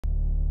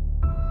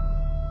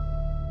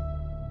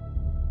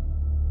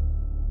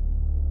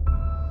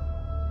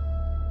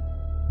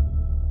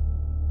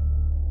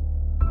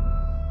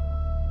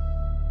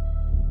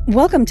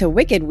Welcome to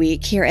Wicked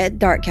Week here at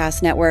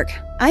Darkcast Network.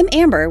 I'm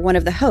Amber, one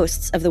of the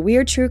hosts of the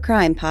Weird True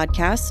Crime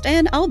podcast,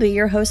 and I'll be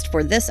your host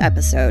for this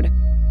episode.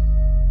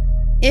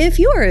 If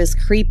you are as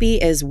creepy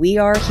as we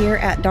are here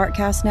at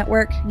Darkcast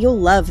Network, you'll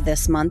love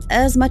this month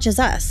as much as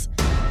us.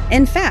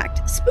 In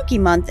fact, Spooky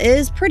Month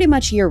is pretty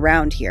much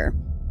year-round here.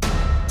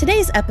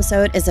 Today's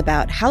episode is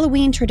about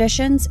Halloween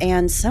traditions,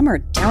 and some are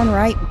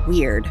downright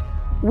weird.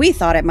 We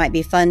thought it might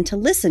be fun to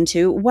listen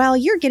to while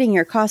you're getting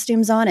your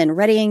costumes on and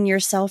readying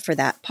yourself for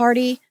that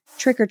party,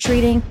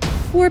 trick-or-treating,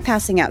 or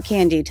passing out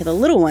candy to the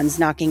little ones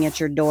knocking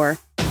at your door.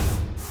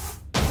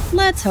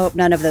 Let's hope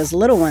none of those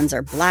little ones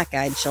are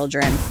black-eyed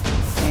children.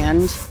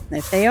 And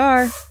if they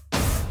are,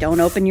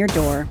 don't open your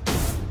door.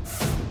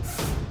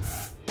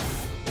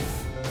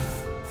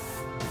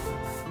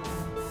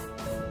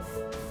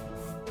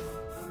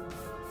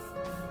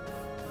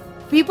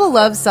 People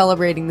love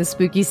celebrating the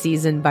spooky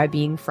season by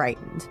being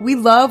frightened. We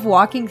love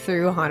walking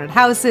through haunted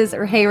houses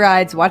or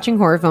hayrides, watching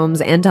horror films,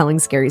 and telling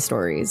scary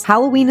stories.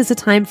 Halloween is a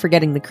time for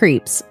getting the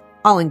creeps.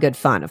 All in good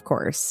fun, of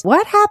course.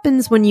 What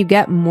happens when you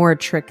get more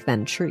trick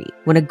than treat?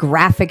 When a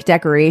graphic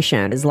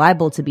decoration is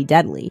liable to be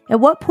deadly? At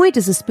what point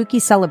does a spooky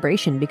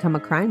celebration become a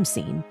crime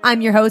scene?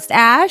 I'm your host,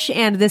 Ash,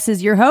 and this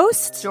is your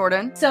host,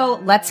 Jordan. So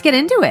let's get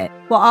into it.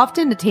 Well,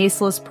 often a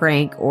tasteless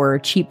prank or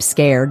cheap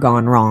scare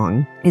gone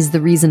wrong is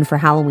the reason for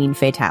Halloween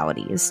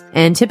fatalities.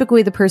 And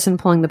typically the person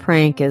pulling the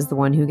prank is the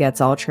one who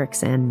gets all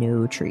tricks and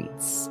no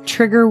treats.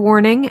 Trigger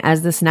warning,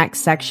 as this next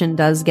section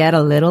does get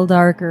a little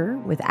darker,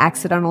 with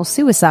accidental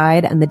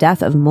suicide and the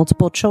death of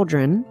multiple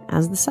children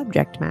as the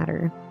subject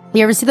matter.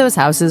 You ever see those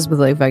houses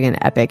with like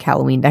fucking epic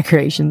Halloween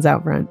decorations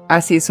out front? I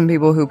see some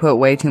people who put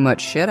way too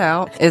much shit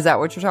out. Is that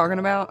what you're talking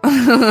about?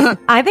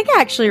 I think I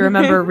actually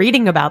remember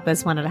reading about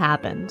this when it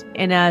happened.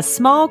 In a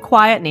small,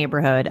 quiet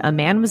neighborhood, a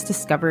man was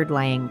discovered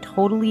laying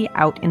totally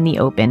out in the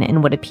open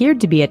in what appeared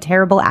to be a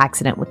terrible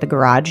accident with the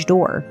garage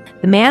door.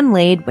 The man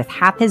laid with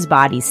half his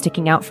body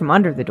sticking out from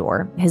under the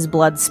door, his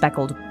blood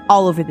speckled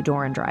all over the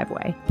door and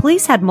driveway.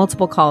 Police had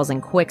multiple calls in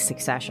quick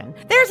succession.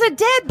 "There's a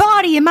dead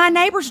body in my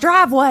neighbor's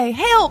driveway!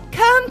 Help!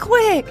 Come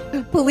quick!"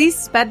 Police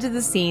sped to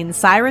the scene,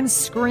 sirens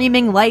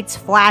screaming, lights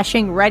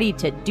flashing, ready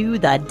to do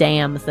the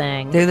damn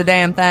thing. Do the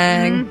damn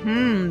thing.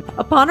 Mm-hmm.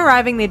 Upon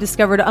arriving, they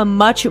discovered a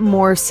much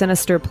more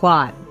sinister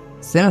plot.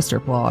 Sinister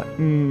plot.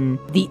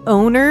 The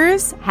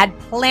owners had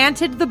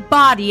planted the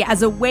body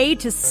as a way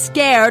to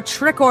scare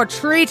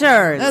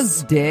trick-or-treaters.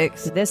 Those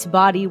dicks. This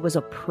body was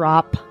a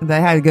prop.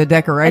 They had good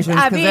decorations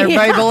because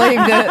everybody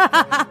believed it.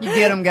 You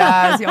get them,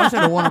 guys. Y'all should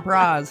have won a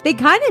prize. They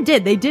kind of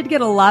did. They did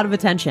get a lot of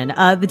attention.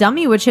 The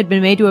dummy, which had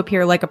been made to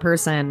appear like a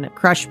person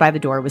crushed by the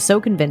door, was so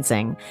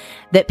convincing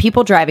that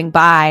people driving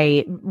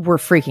by were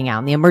freaking out,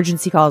 and the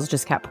emergency calls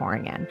just kept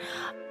pouring in.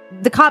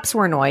 The cops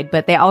were annoyed,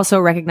 but they also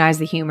recognized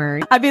the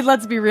humor. I mean,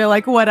 let's be real,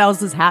 like, what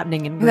else is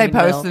happening in Greenville?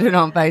 They posted it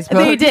on Facebook.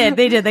 They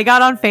did. They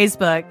got on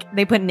Facebook,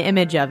 they put an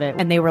image of it,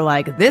 and they were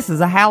like, "This is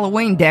a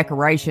Halloween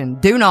decoration.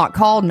 Do not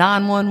call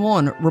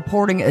 911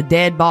 reporting a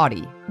dead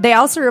body." They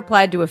also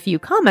replied to a few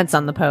comments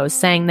on the post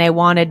saying they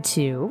wanted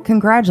to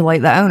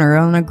congratulate the owner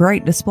on a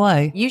great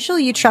display.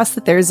 Usually you trust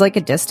that there's like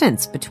a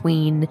distance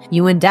between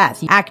you and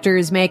death.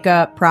 Actors,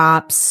 makeup,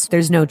 props,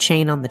 there's no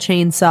chain on the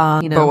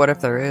chainsaw, you know. But what if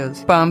there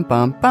is? Bum,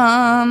 bum,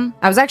 bum.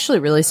 I was actually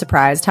really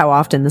surprised how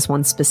often this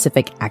one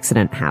specific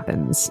accident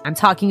happens. I'm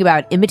talking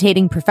about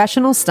imitating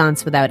professional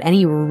stunts without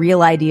any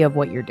real idea of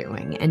what you're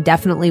doing, and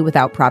definitely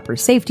without proper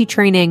safety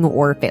training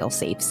or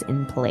fail-safes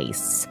in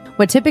place.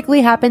 What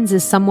typically happens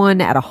is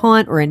someone at a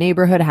haunt or a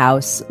neighborhood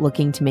house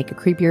looking to make a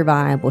creepier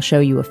vibe will show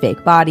you a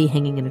fake body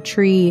hanging in a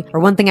tree. Or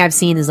one thing I've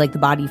seen is like the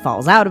body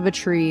falls out of a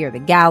tree or the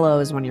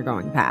gallows when you're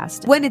going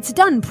past. When it's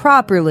done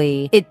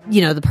properly,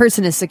 the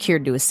person is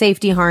secured to a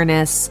safety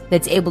harness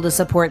that's able to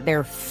support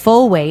their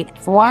full weight.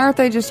 Why aren't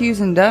they just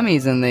using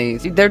dummies in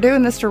these? They're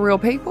doing this to real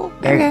people?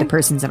 Okay. The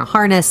person's in a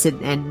harness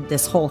and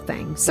this whole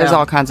thing. So. There's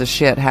all kinds of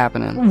shit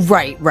happening.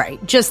 Right.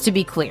 Just to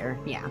be clear.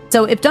 Yeah.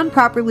 So if done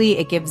properly,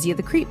 it gives you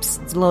the creeps.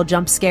 It's a little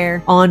jump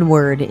scare.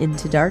 Onward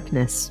into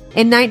darkness.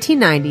 In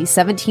 1990,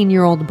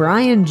 17-year-old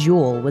Brian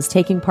Jewell was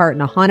taking part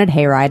in a haunted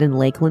hayride in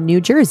Lakeland,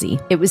 New Jersey.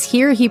 It was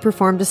here he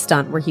performed a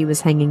stunt where he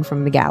was hanging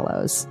from the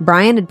gallows.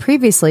 Brian had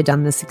previously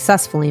done this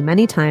successfully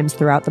many times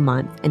throughout the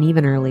month, and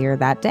even earlier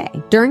that day.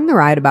 During the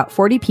ride, about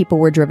 40 people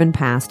were driven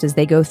past as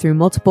they go through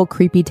multiple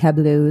creepy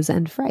tableaus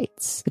and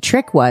frights. The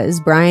trick was,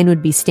 Brian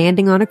would be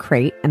standing on a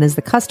crate, and as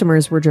the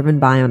customers were driven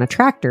by on a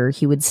tractor,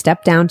 he would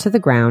step down to the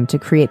ground to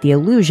create the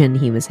illusion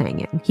he was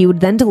hanging. He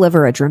would then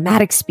deliver a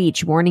dramatic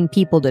speech warning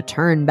people to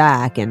turn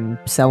back and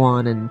so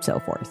on and so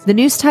forth. The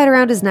noose tied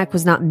around his neck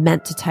was not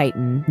meant to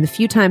tighten. The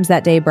few times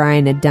that day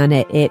Brian had done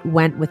it, it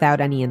went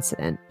without any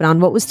incident. But on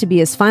what was to be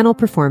his final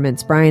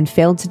performance, Brian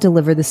failed to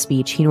deliver the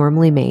speech he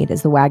normally made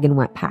as the wagon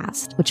went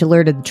past, which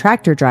alerted the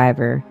tractor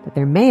driver that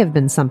there may have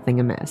been something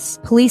amiss.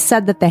 Police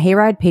said that the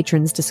hayride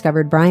patrons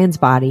discovered Brian's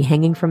body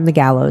hanging from the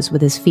gallows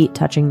with his feet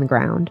touching the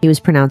ground. He was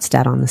pronounced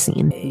dead on the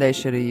scene. They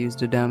should have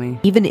used a dummy.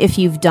 Even if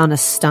you've done a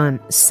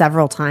stunt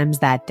several times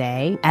that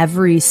day,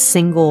 every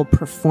single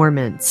performance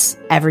performance,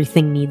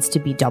 everything needs to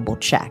be double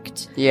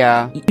checked.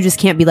 Yeah. You just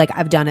can't be like,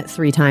 I've done it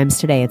 3 times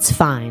today, it's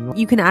fine.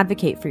 You can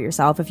advocate for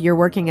yourself. If you're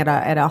working at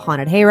a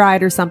haunted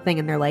hayride or something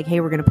and they're like, hey,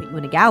 we're going to put you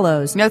in a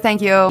gallows. No,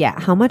 thank you. Yeah,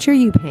 how much are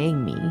you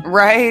paying me?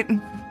 Right?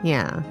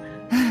 Yeah.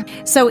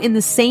 So in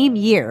the same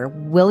year,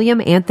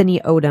 William Anthony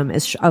Odom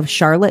of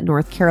Charlotte,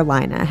 North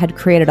Carolina, had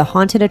created a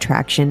haunted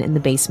attraction in the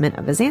basement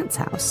of his aunt's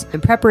house.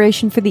 In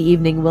preparation for the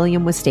evening,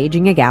 William was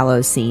staging a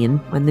gallows scene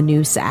when the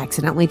noose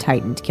accidentally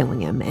tightened,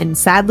 killing him. And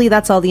sadly,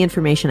 that's all the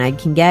information I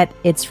can get.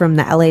 It's from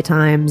the LA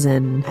Times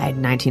and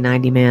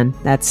 1990, man.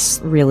 That's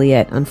really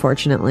it,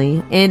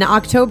 unfortunately. In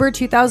October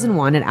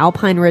 2001, at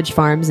Alpine Ridge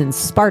Farms in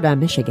Sparta,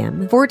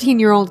 Michigan,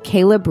 14-year-old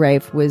Caleb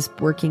Rafe was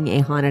working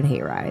a haunted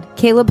hayride.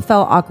 Caleb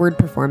felt awkward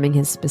performing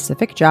his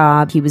specific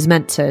job. He was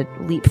meant to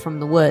leap from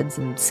the woods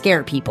and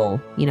scare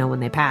people, when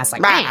they pass,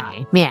 like,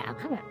 yeah.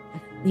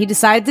 He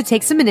decided to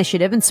take some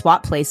initiative and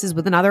swap places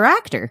with another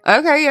actor.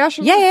 Okay, yeah,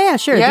 sure. Yeah,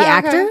 sure. Yeah, the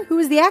actor? okay. Who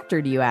was the actor,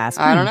 do you ask?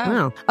 I don't know.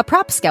 Well, a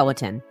prop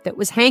skeleton that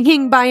was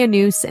hanging by a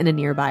noose in a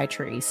nearby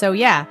tree. So,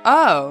 yeah.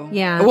 Oh.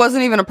 Yeah. It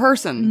wasn't even a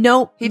person.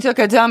 Nope. He took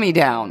a dummy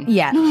down.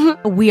 Yeah.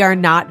 We are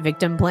not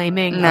victim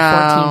blaming a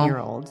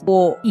 14-year-old.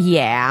 Well,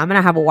 yeah, I'm going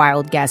to have a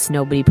wild guess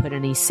nobody put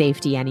any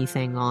safety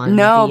anything on.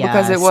 No, the,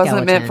 because it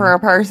wasn't meant for a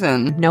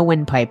person. No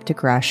windpipe to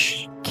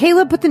crush.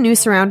 Caleb put the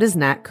noose around his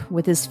neck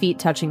with his feet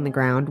touching the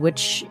ground,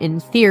 which, in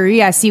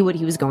theory, I see what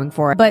he was going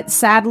for. But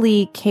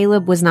sadly,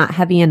 Caleb was not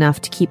heavy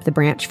enough to keep the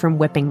branch from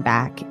whipping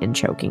back and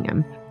choking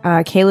him.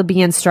 Caleb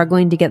began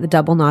struggling to get the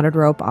double knotted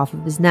rope off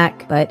of his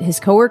neck, but his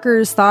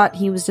coworkers thought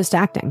he was just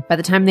acting. By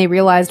the time they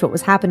realized what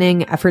was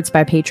happening, efforts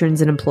by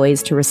patrons and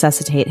employees to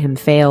resuscitate him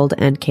failed,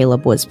 and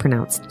Caleb was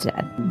pronounced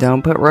dead.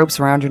 Don't put ropes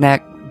around your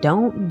neck.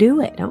 Don't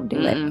do it. Don't do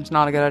it. It's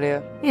not a good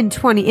idea.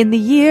 In the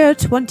year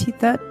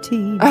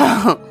 2013.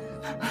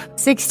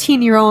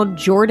 16-year-old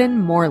Jordan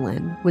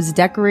Moreland was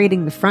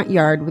decorating the front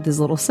yard with his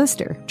little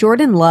sister.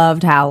 Jordan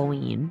loved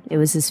Halloween. It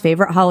was his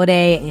favorite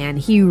holiday, and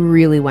he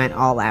really went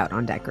all out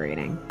on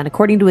decorating. And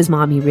according to his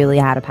mom, he really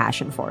had a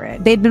passion for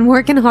it. They'd been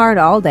working hard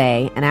all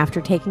day, and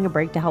after taking a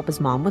break to help his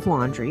mom with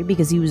laundry,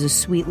 because he was a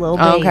sweet little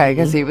baby. Okay,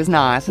 because he was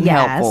nice and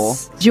helpful.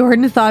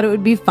 Jordan thought it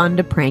would be fun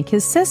to prank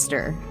his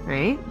sister,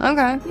 right?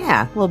 Okay.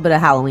 Yeah, a little bit of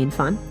Halloween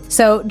fun.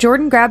 So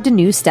Jordan grabbed a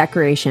noose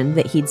decoration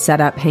that he'd set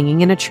up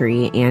hanging in a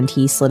tree, and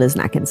he slit his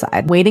neck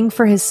inside. Waiting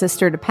for his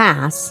sister to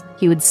pass,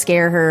 he would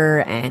scare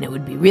her, and it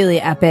would be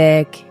really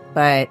epic.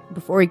 But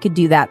before he could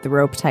do that, the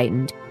rope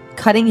tightened,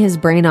 cutting his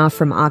brain off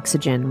from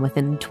oxygen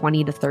within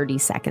 20 to 30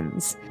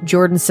 seconds.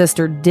 Jordan's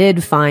sister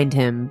did find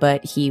him,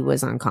 but he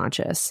was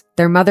unconscious.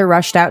 Their mother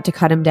rushed out to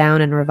cut him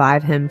down and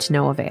revive him to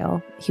no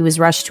avail. He was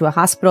rushed to a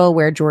hospital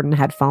where Jordan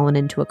had fallen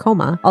into a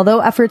coma. Although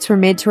efforts were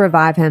made to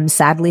revive him,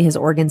 sadly his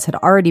organs had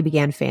already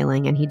began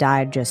failing and he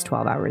died just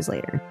 12 hours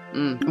later.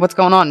 What's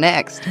going on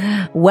next?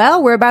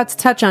 Well, we're about to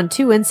touch on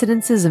 2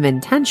 incidences of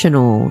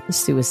intentional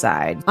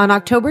suicide. On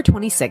October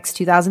 26,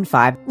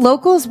 2005,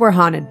 locals were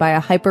haunted by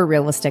a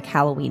hyper-realistic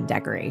Halloween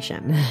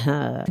decoration.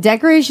 The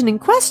decoration in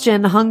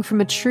question hung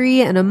from a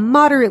tree in a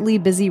moderately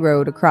busy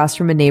road across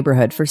from a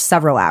neighborhood for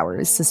several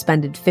hours,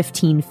 suspended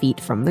 15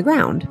 feet from the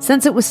ground.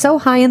 Since it was so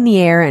high in the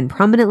air and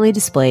prominently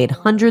displayed,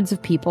 hundreds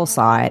of people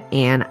saw it,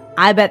 and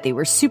I bet they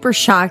were super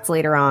shocked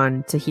later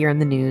on to hear in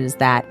the news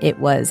that it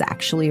was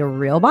actually a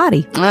real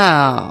body. Oh,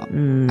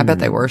 I bet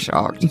they were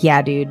shocked.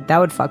 Yeah, dude, that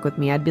would fuck with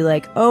me. I'd be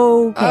like, okay.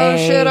 Oh,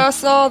 shit, I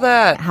saw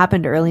that. It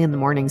happened early in the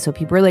morning, so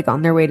people were like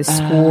on their way to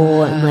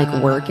school and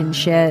like work and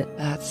shit.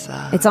 That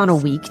sucks. It's on a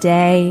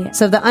weekday.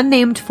 So the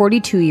unnamed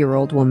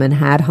 42-year-old woman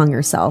had hung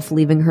herself,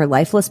 leaving her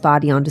lifeless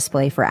body on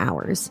display for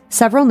hours.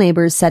 Several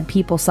neighbors said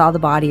people saw the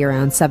body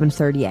around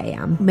 7:30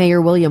 a.m.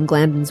 Mayor William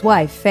Glandon's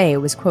wife, Faye,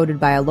 was quoted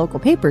by a local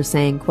paper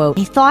saying, quote,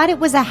 "I thought it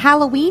was a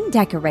Halloween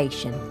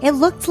decoration. It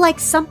looked like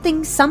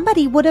something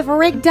somebody would have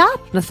rigged up."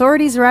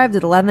 Authorities arrived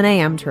at 11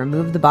 a.m. to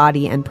remove the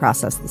body and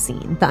process the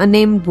scene. The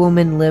unnamed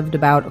woman lived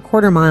about a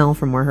quarter mile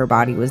from where her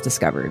body was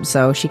discovered,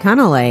 so she kind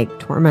of like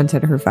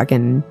tormented her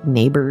fucking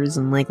neighbors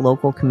and like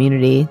local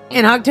community.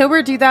 In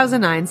October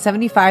 2009,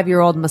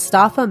 75-year-old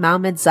Mustafa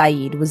Mahmoud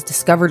Zaid was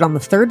discovered on the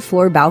 3rd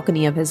floor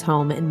balcony of his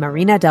home in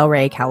Marina del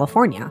Rey,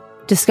 California.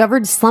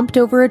 Discovered slumped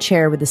over a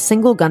chair with a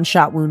single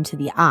gunshot wound to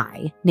the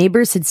eye.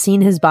 Neighbors had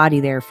seen his body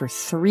there for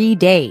 3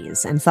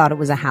 days and thought it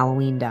was a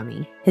Halloween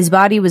dummy. His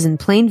body was in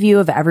plain view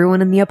of everyone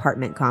in the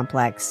apartment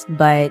complex,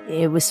 but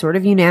it was sort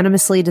of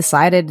unanimously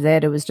decided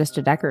that it was just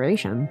a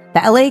decoration.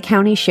 The LA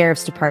County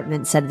Sheriff's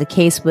Department said the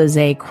case was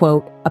a,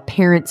 quote,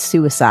 apparent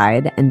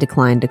suicide and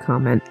declined to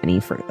comment any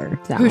further.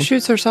 So, who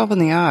shoots herself in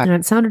the eye? and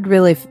it sounded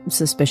really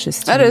suspicious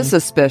to me. That is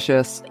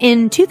suspicious.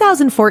 In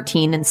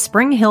 2014, in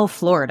Spring Hill,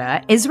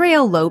 Florida,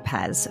 Israel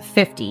Lopez,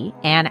 50,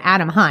 and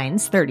Adam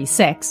Hines,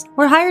 36,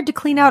 were hired to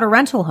clean out a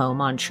rental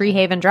home on Tree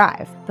Haven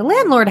Drive. The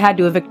landlord had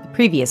to evict the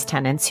previous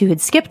tenants who had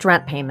skipped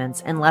rent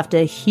payments and left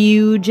a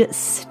huge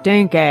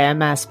stinky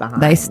mess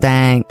behind. They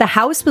stank. The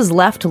house was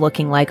left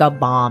looking like a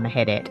bomb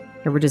hit it.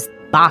 There were just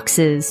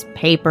boxes,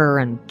 paper,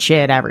 and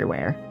shit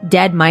everywhere.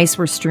 Dead mice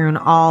were strewn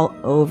all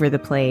over the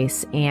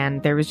place,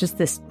 and there was just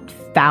this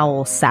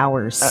foul,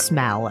 sour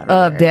smell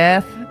everywhere. Of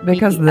death?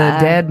 Because of the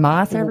dead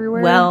mice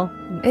everywhere? Well,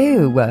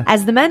 ew.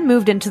 As the men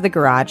moved into the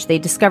garage, they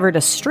discovered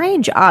a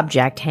strange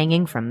object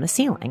hanging from the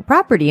ceiling.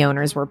 Property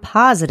owners were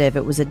positive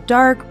it was a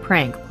dark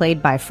prank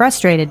played by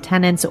frustrated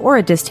tenants or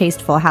a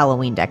distasteful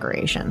Halloween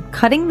decoration.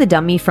 Cutting the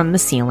dummy from the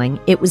ceiling,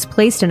 it was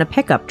placed in a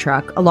pickup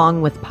truck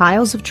along with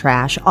piles of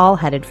trash, all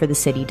headed for the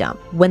city dump.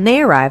 When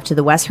they arrived to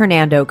the West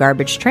Hernando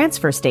garbage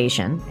transfer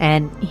station,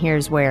 and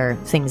here's where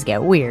things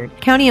get weird,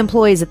 county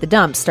employees at the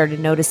dump started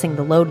noticing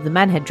the load the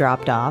men had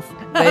dropped off.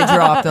 They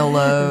dropped a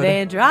load.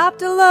 They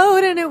dropped a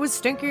load and it was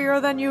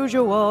stinkier than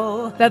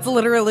usual. That's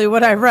literally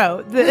what I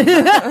wrote.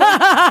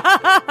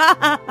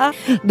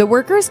 The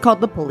workers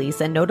called the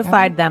police and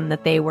notified them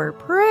that they were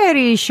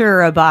pretty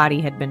sure a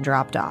body had been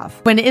dropped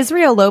off. When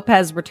Israel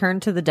Lopez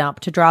returned to the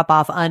dump to drop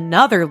off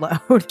another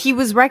load, he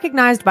was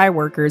recognized by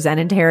workers and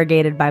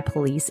interrogated by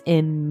police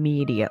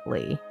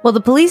immediately. Well,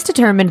 the police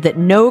determined that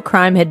no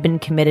crime had been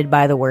committed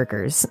by the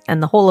workers,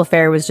 and the whole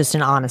affair was just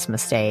an honest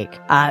mistake.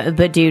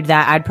 But dude,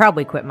 I'd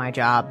probably quit my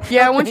job.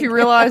 Yeah, once you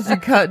realize you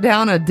cut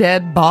down a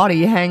dead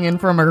body hanging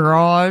from a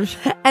garage.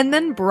 And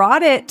then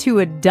brought it to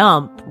a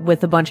dump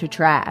with a bunch of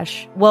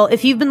trash. Well,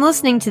 if you've been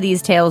listening to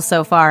these tales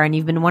so far and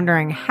you've been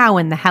wondering how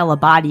in the hell a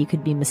body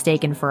could be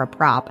mistaken for a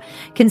prop,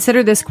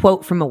 consider this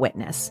quote from a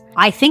witness.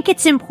 "I think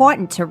it's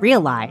important to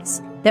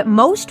realize that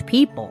most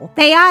people,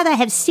 they either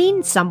have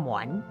seen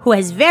someone who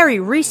has very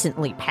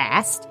recently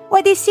passed,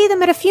 or they see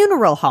them at a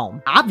funeral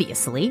home.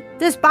 Obviously,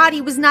 this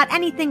body was not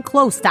anything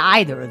close to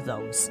either of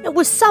those. It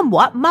was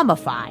somewhat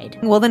mummified."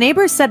 Well, the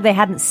neighbors said they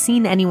hadn't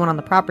seen anyone on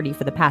the property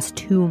for the past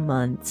 2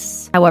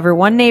 months. However,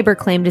 one neighbor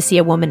claimed to see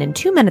a woman and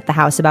 2 men at the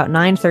house about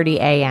 9:30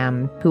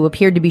 a.m. who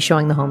appeared to be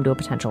showing the home to a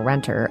potential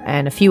renter,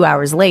 and a few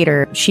hours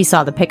later, she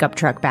saw the pickup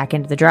truck back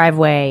into the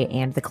driveway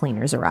and the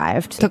cleaners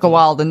arrived. Took a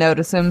while to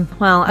notice him.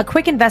 Well, a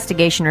quick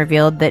investigation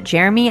revealed that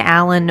Jeremy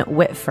Allen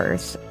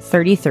Whitforth,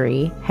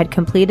 33, had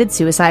completed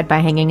suicide by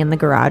hanging in the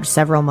garage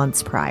several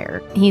months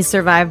prior. He's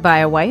survived by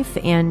a wife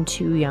and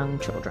 2 young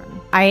children.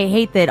 I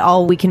hate that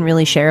all we can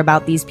really share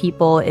about these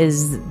people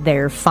is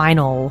their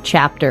final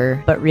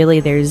chapter, but really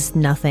there's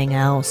nothing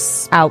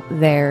else out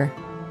there.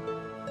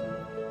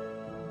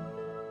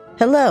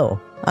 Hello,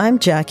 I'm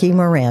Jackie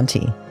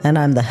Moranti, and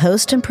I'm the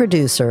host and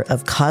producer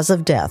of Cause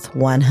of Death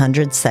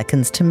 100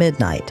 Seconds to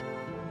Midnight,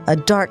 a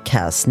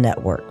Darkcast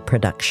Network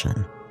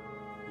production.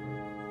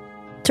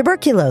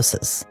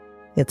 Tuberculosis.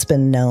 It's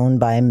been known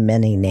by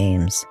many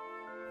names.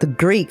 The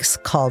Greeks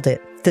called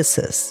it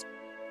phthisis.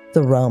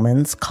 The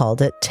Romans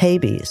called it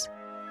tabes.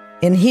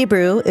 In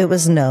Hebrew, it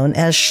was known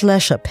as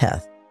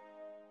shleshapeth.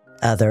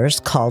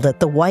 Others called it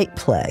the White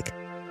Plague,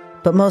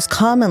 but most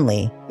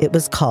commonly, it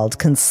was called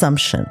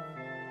consumption.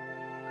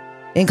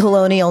 In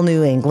colonial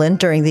New England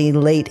during the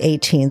late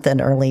 18th and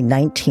early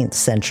 19th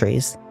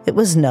centuries, it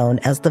was known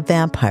as the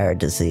vampire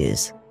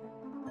disease.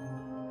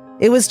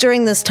 It was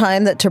during this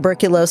time that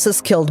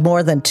tuberculosis killed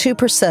more than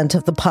 2%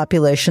 of the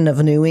population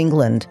of New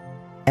England,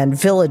 and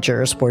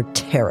villagers were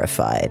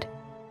terrified.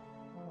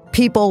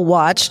 People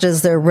watched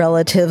as their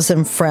relatives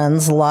and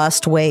friends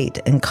lost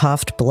weight and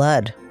coughed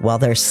blood while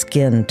their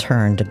skin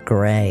turned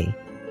gray.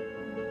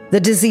 The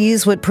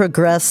disease would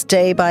progress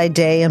day by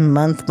day and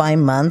month by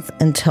month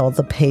until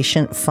the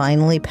patient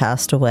finally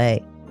passed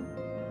away.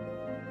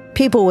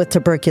 People with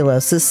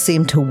tuberculosis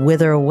seemed to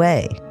wither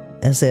away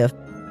as if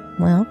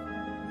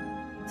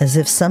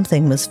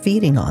something was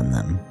feeding on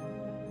them.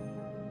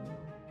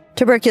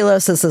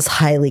 Tuberculosis is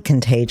highly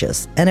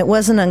contagious, and it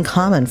wasn't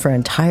uncommon for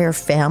entire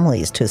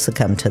families to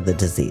succumb to the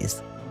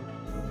disease.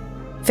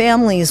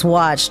 Families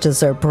watched as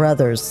their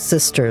brothers,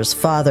 sisters,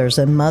 fathers,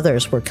 and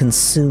mothers were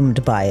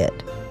consumed by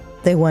it.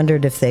 They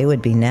wondered if they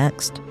would be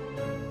next.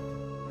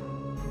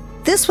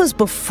 This was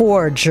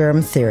before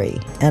germ theory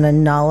and a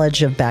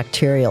knowledge of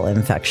bacterial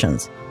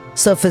infections,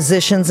 so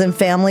physicians and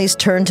families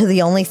turned to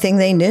the only thing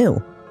they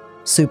knew: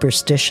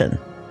 superstition.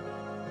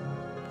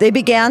 They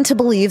began to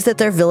believe that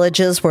their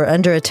villages were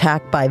under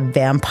attack by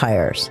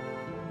vampires.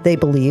 They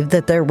believed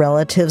that their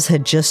relatives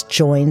had just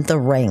joined the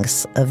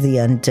ranks of the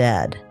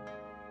undead.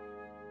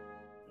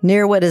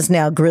 Near what is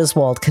now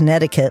Griswold,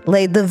 Connecticut,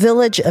 lay the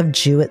village of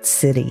Jewett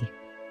City.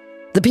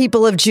 The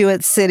people of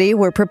Jewett City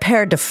were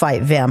prepared to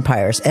fight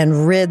vampires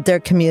and rid their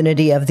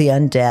community of the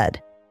undead.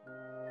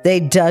 They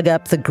dug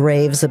up the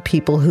graves of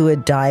people who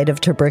had died of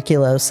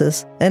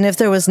tuberculosis, and if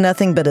there was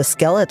nothing but a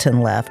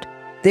skeleton left,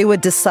 they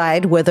would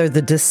decide whether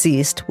the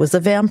deceased was a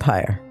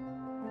vampire.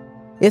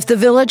 If the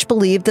village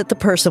believed that the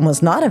person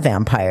was not a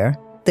vampire,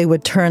 they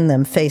would turn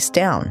them face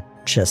down,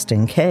 just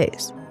in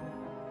case.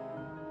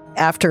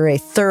 After a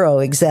thorough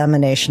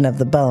examination of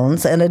the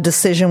bones and a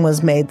decision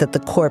was made that the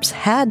corpse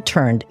had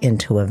turned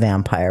into a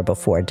vampire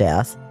before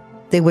death,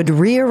 they would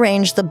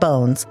rearrange the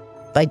bones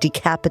by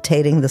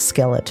decapitating the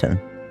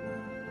skeleton.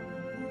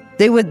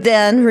 They would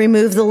then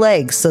remove the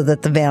legs so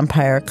that the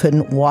vampire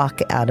couldn't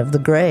walk out of the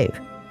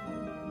grave.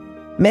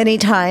 Many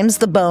times,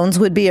 the bones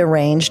would be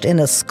arranged in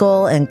a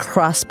skull and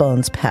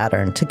crossbones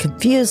pattern to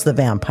confuse the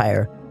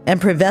vampire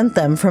and prevent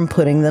them from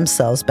putting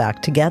themselves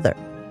back together.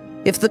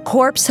 If the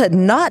corpse had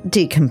not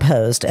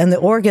decomposed and the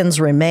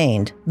organs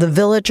remained, the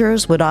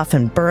villagers would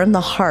often burn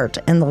the heart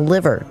and the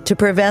liver to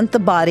prevent the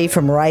body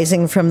from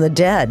rising from the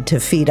dead to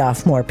feed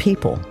off more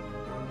people.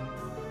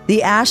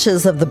 The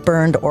ashes of the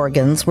burned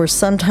organs were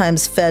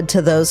sometimes fed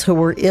to those who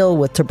were ill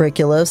with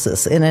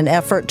tuberculosis in an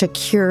effort to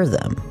cure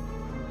them.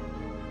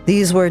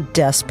 These were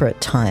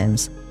desperate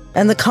times,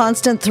 and the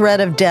constant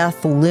threat of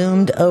death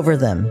loomed over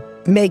them,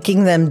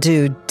 making them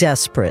do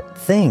desperate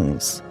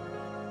things.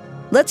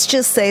 Let's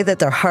just say that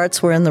their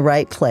hearts were in the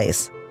right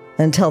place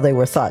until they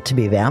were thought to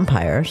be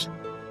vampires.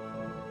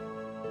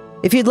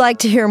 If you'd like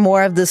to hear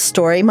more of this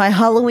story, my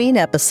Halloween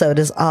episode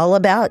is all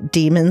about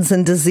demons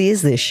and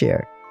disease this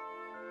year.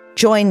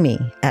 Join me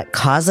at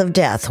Cause of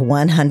Death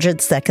 100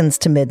 Seconds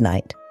to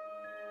Midnight.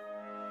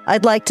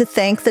 I'd like to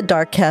thank the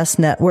Darkcast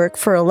Network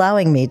for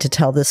allowing me to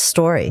tell this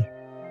story.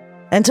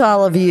 And to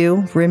all of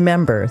you,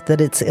 remember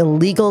that it's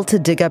illegal to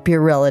dig up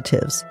your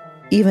relatives,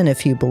 even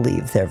if you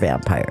believe they're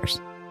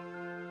vampires.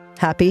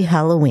 Happy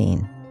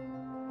Halloween.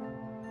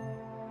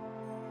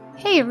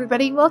 Hey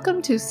everybody,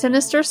 welcome to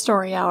Sinister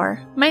Story Hour.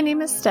 My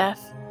name is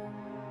Steph.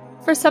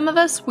 For some of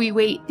us, we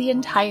wait the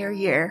entire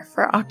year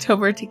for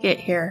October to get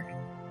here.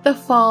 The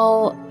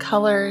fall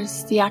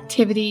colors, the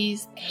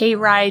activities, hay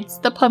rides,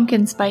 the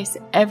pumpkin spice,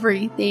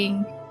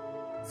 everything.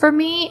 For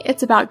me,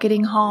 it's about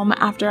getting home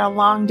after a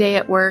long day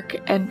at work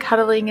and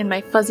cuddling in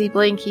my fuzzy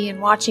blankie and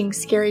watching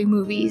scary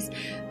movies.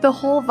 The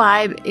whole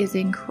vibe is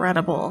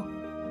incredible.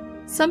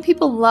 Some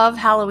people love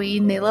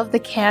Halloween, they love the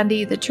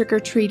candy, the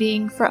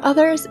trick-or-treating. For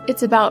others,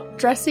 it's about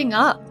dressing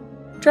up.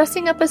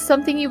 Dressing up as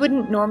something you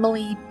wouldn't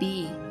normally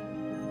be.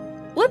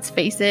 Let's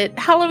face it,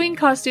 Halloween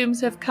costumes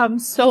have come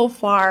so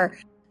far.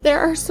 There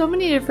are so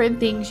many different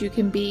things you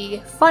can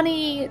be.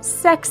 Funny,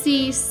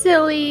 sexy,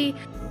 silly,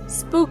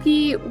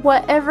 spooky,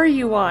 whatever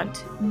you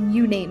want.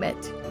 You name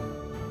it.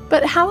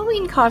 But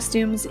Halloween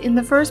costumes in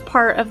the first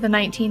part of the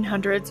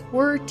 1900s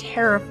were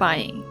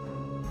terrifying.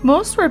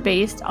 Most were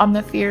based on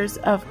the fears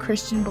of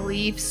Christian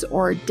beliefs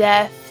or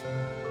death,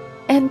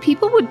 and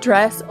people would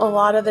dress a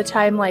lot of the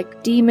time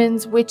like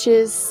demons,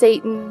 witches,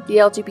 Satan, the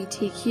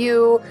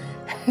LGBTQ.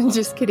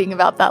 Just kidding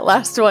about that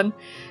last one.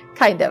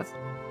 Kind of.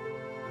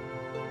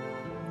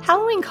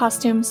 Halloween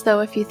costumes, though,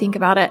 if you think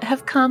about it,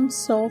 have come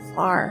so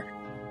far.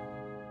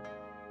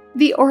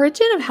 The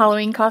origin of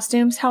Halloween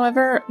costumes,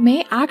 however,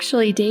 may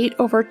actually date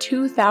over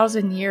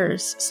 2,000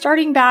 years,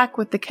 starting back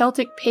with the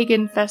Celtic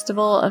pagan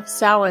festival of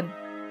Samhain,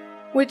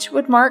 which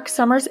would mark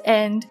summer's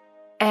end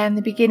and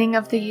the beginning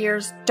of the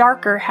year's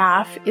darker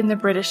half in the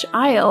British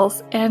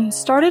Isles, and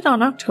started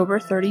on October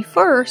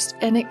 31st,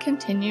 and it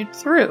continued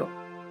through.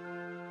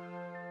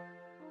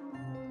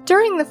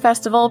 During the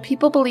festival,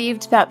 people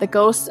believed that the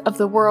ghosts of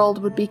the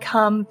world would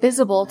become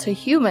visible to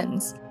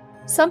humans.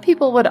 Some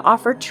people would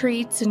offer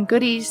treats and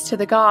goodies to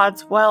the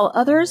gods, while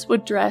others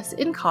would dress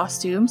in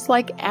costumes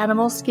like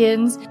animal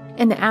skins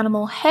and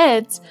animal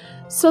heads,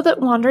 so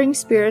that wandering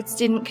spirits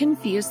didn't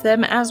confuse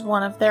them as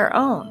one of their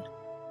own.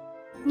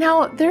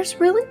 Now, there's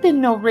really been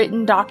no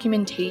written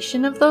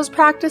documentation of those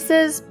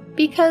practices,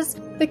 because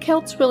the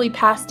Celts really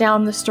passed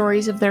down the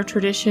stories of their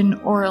tradition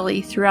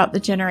orally throughout the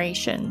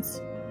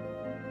generations.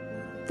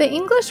 The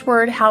English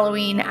word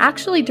Halloween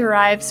actually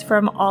derives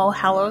from All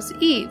Hallows'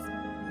 Eve,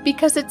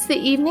 because it's the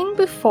evening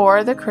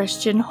before the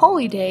Christian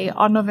holy day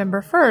on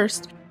November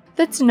 1st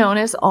that's known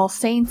as All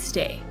Saints'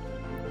 Day.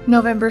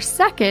 November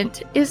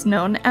 2nd is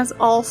known as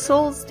All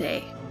Souls'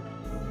 Day.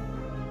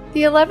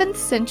 The 11th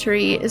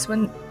century is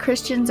when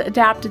Christians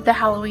adapted the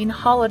Halloween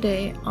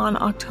holiday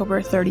on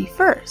October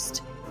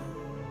 31st.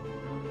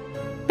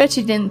 Bet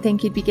you didn't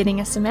think you'd be getting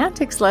a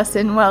semantics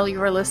lesson while you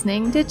were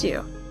listening, did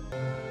you?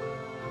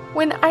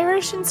 When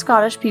Irish and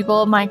Scottish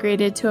people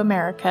migrated to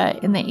America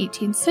in the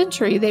 18th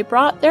century, they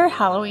brought their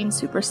Halloween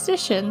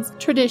superstitions,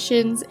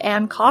 traditions,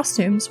 and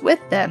costumes with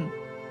them.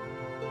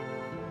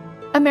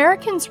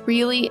 Americans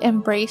really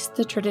embraced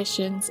the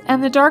traditions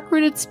and the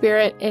dark-rooted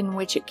spirit in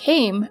which it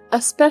came,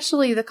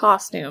 especially the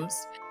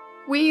costumes.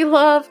 We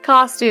love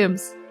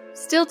costumes,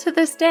 still to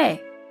this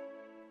day.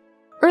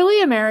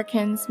 Early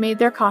Americans made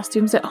their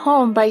costumes at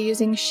home by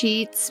using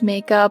sheets,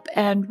 makeup,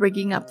 and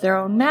rigging up their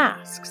own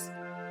masks.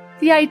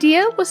 The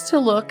idea was to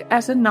look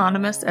as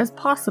anonymous as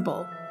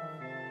possible.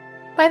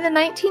 By the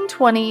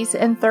 1920s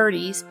and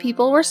 30s,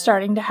 people were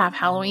starting to have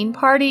Halloween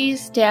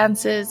parties,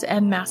 dances,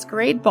 and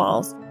masquerade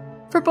balls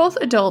for both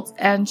adults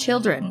and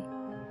children.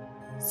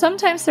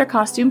 Sometimes their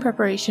costume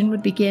preparation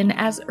would begin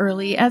as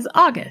early as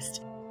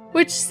August,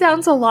 which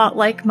sounds a lot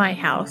like my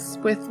house,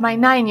 with my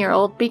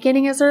 9-year-old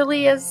beginning as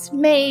early as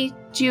May,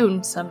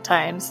 June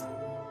sometimes.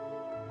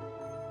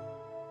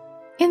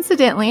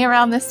 Incidentally,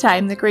 around this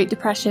time, the Great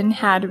Depression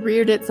had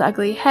reared its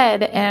ugly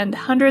head, and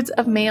hundreds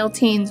of male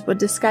teens would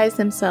disguise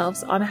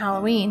themselves on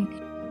Halloween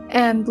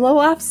and blow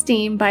off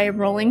steam by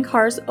rolling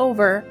cars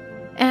over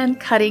and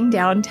cutting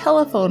down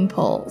telephone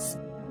poles.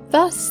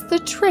 Thus, the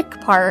trick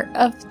part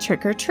of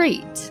trick or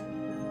treat.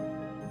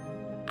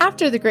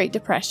 After the Great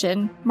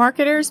Depression,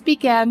 marketers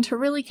began to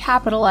really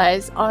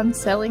capitalize on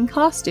selling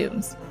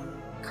costumes.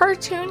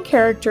 Cartoon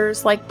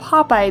characters like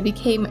Popeye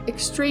became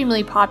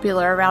extremely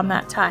popular around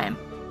that time.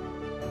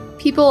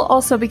 People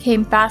also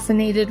became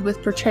fascinated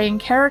with portraying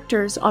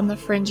characters on the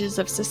fringes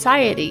of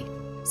society,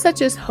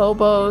 such as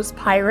hobos,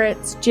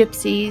 pirates,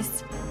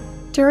 gypsies.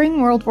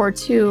 During World War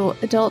II,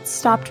 adults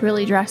stopped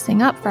really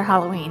dressing up for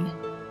Halloween.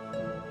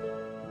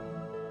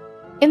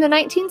 In the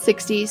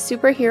 1960s,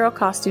 superhero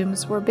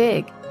costumes were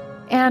big,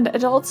 and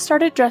adults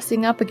started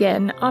dressing up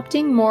again,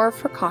 opting more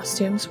for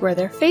costumes where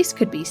their face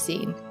could be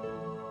seen.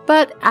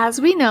 But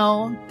as we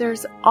know,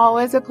 there's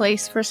always a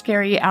place for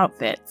scary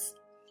outfits.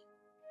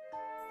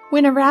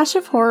 When a rash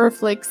of horror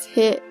flicks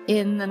hit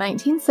in the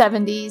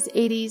 1970s,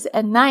 80s,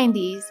 and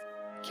 90s,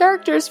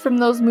 characters from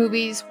those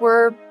movies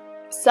were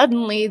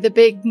suddenly the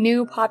big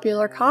new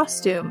popular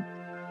costume.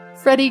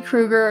 Freddy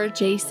Krueger,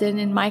 Jason,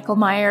 and Michael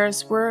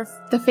Myers were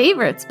the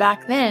favorites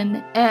back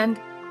then, and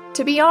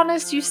to be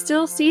honest, you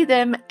still see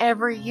them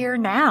every year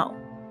now.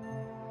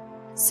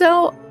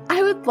 So,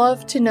 I would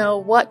love to know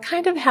what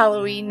kind of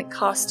Halloween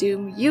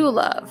costume you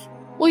love.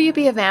 Will you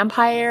be a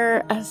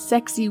vampire, a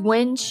sexy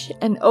wench,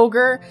 an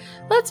ogre?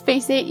 Let's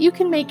face it, you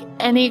can make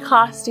any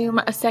costume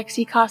a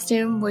sexy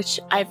costume, which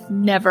I've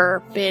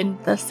never been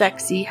the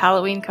sexy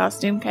Halloween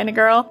costume kind of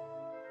girl.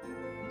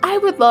 I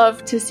would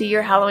love to see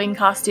your Halloween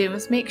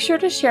costumes. Make sure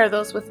to share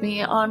those with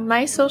me on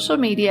my social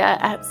media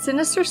at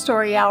Sinister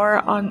Story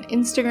Hour on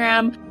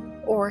Instagram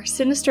or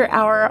Sinister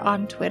Hour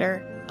on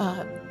Twitter,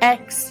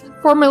 X,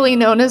 formerly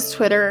known as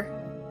Twitter.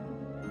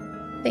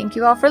 Thank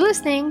you all for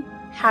listening.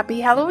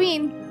 Happy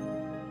Halloween!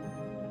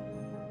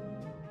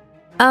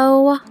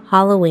 Oh,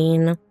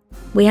 Halloween.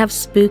 We have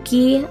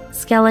spooky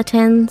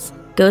skeletons,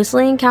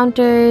 ghostly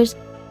encounters,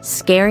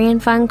 scary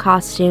and fun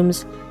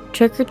costumes,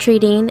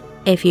 trick-or-treating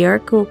if you're a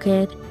cool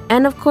kid,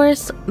 and of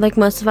course, like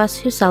most of us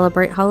who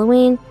celebrate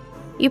Halloween,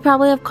 you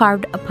probably have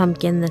carved a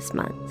pumpkin this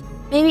month.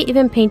 Maybe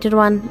even painted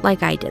one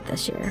like I did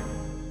this year.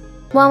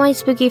 Well, my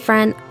spooky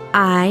friend,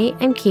 I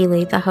am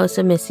Kaylee, the host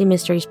of Misty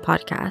Mysteries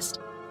podcast.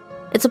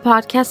 It's a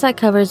podcast that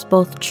covers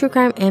both true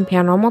crime and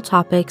paranormal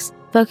topics,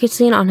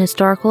 focusing on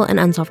historical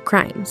and unsolved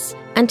crimes.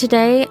 And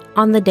today,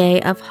 on the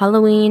day of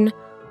Halloween,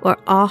 or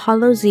All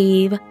Hallows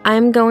Eve,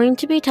 I'm going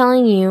to be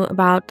telling you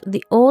about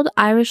the old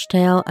Irish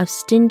tale of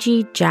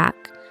Stingy Jack,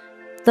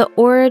 the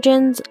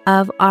origins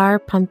of our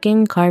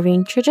pumpkin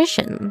carving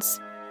traditions.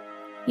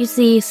 You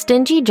see,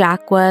 Stingy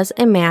Jack was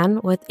a man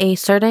with a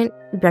certain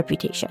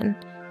reputation.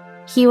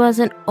 He was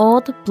an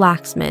old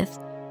blacksmith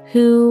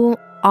who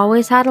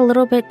always had a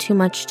little bit too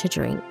much to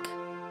drink.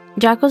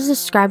 Jack was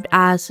described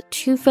as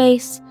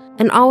two-faced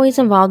and always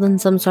involved in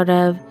some sort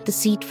of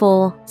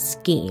deceitful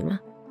scheme.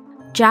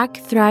 Jack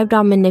thrived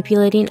on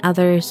manipulating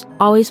others,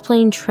 always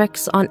playing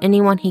tricks on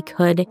anyone he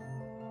could.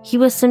 He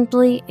was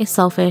simply a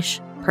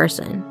selfish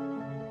person.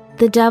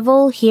 The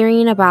devil,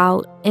 hearing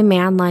about a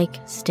man like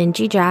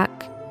Stingy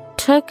Jack,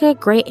 took a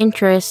great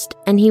interest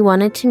and he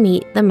wanted to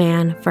meet the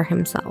man for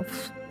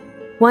himself.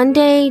 One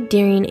day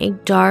during a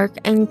dark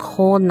and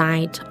cold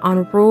night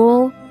on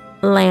rural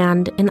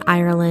land in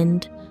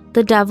Ireland,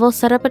 the devil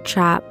set up a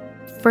trap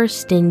for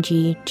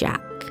Stingy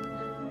Jack.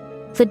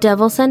 The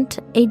devil sent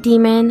a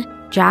demon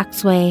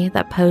Jack's way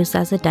that posed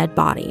as a dead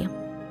body.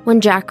 When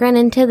Jack ran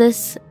into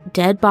this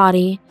dead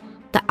body,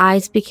 the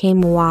eyes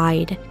became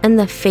wide and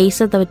the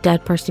face of the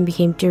dead person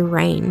became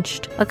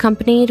deranged,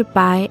 accompanied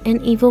by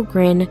an evil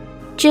grin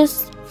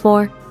just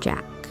for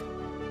Jack.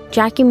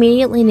 Jack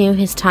immediately knew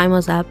his time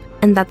was up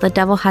and that the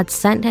devil had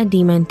sent a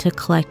demon to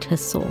collect his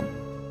soul.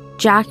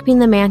 Jack, being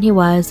the man he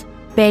was,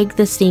 begged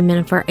this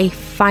demon for a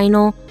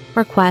final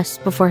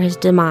request before his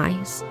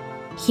demise.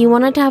 He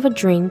wanted to have a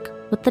drink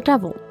with the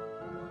devil.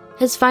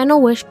 His final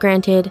wish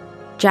granted,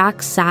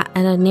 Jack sat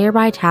at a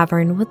nearby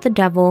tavern with the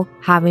devil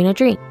having a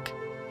drink.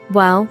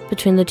 Well,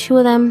 between the two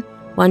of them,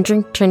 one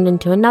drink turned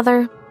into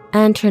another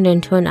and turned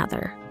into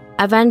another,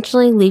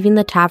 eventually leaving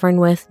the tavern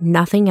with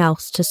nothing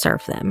else to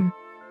serve them.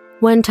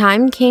 When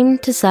time came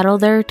to settle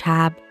their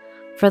tab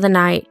for the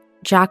night,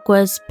 Jack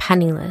was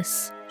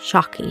penniless.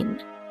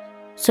 Shocking.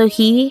 So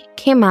he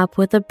came up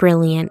with a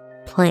brilliant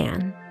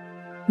plan.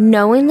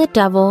 Knowing the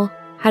devil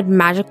had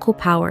magical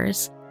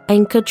powers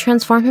and could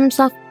transform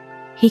himself,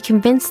 he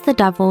convinced the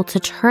devil to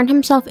turn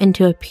himself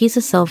into a piece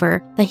of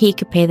silver that he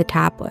could pay the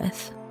tab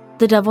with.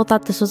 The devil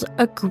thought this was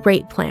a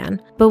great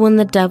plan, but when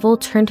the devil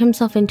turned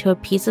himself into a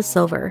piece of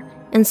silver,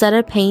 instead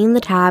of paying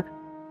the tab,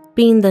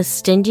 being the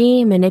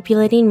stingy,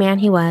 manipulating man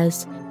he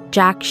was,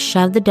 Jack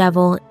shoved the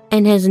devil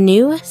in his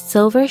new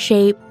silver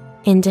shape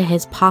into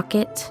his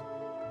pocket.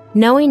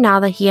 Knowing now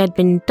that he had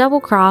been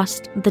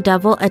double-crossed, the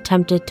devil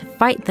attempted to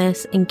fight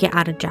this and get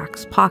out of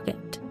Jack's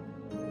pocket.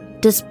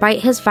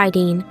 Despite his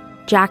fighting,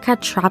 Jack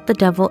had trapped the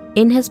devil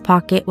in his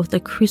pocket with a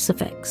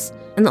crucifix,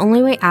 and the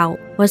only way out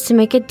was to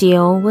make a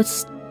deal with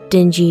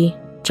Stingy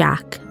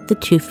Jack, the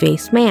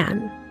two-faced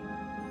man.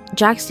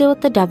 Jack's deal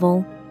with the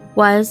devil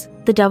was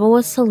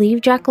to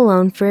leave Jack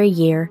alone for a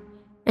year,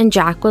 and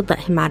Jack would let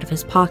him out of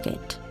his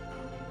pocket.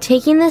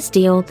 Taking this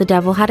deal, the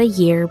devil had a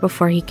year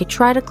before he could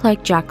try to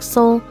collect Jack's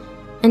soul,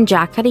 and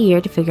Jack had a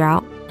year to figure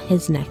out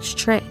his next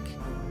trick.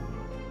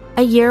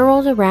 A year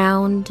rolled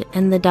around,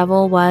 and the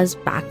devil was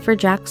back for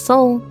Jack's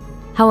soul.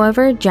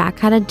 However, Jack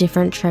had a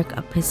different trick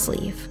up his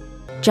sleeve.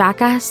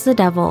 Jack asked the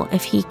devil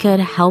if he could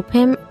help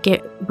him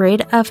get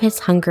rid of his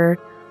hunger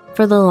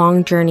for the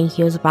long journey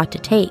he was about to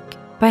take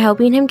by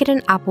helping him get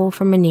an apple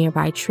from a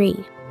nearby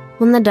tree.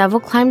 When the devil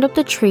climbed up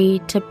the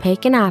tree to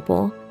pick an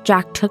apple,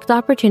 Jack took the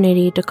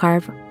opportunity to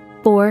carve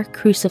 4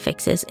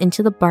 crucifixes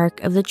into the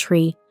bark of the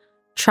tree,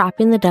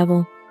 trapping the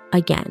devil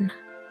again.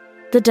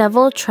 The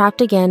devil,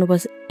 trapped again,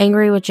 was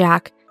angry with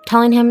Jack,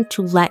 telling him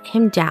to let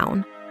him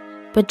down.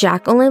 But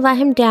Jack only let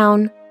him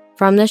down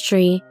from the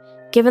tree,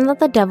 given that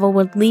the devil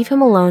would leave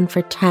him alone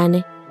for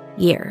 10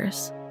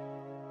 years.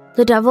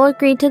 The devil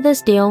agreed to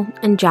this deal,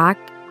 and Jack,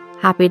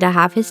 happy to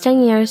have his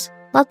 10 years,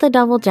 let the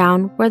devil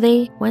down where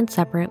they went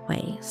separate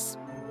ways.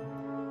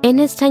 In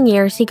his 10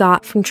 years he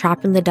got from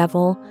trapping the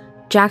devil,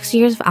 Jack's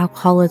years of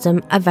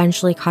alcoholism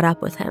eventually caught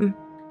up with him.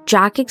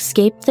 Jack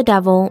escaped the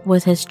devil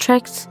with his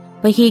tricks,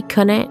 but he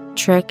couldn't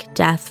trick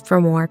death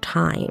for more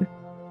time.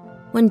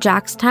 When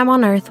Jack's time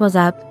on earth was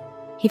up,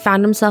 he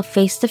found himself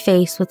face to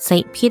face with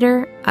St.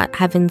 Peter at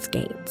heaven's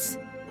gates.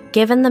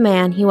 Given the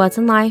man he was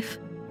in life,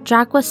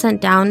 Jack was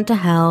sent down to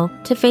hell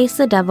to face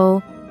the devil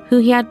who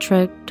he had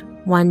tricked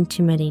one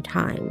too many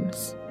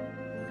times.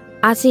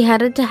 As he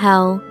headed to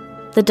hell,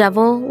 the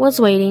devil was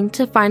waiting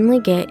to finally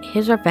get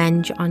his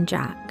revenge on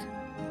Jack.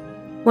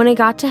 When he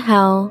got to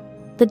hell,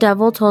 the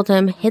devil told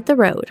him, "Hit the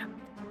road.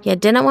 You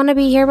didn't want to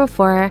be here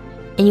before,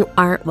 and you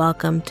aren't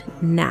welcomed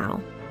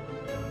now."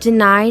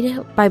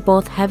 Denied by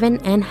both heaven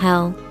and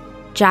hell,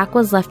 Jack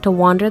was left to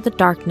wander the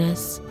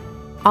darkness,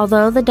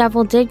 although the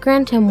devil did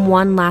grant him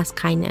one last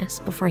kindness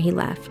before he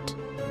left.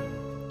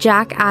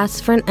 Jack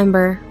asked for an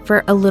ember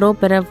for a little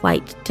bit of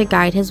light to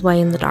guide his way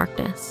in the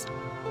darkness.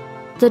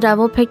 The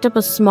devil picked up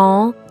a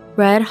small,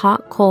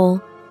 red-hot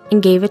coal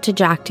and gave it to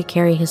Jack to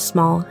carry his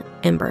small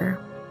ember.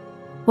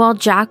 While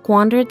Jack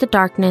wandered the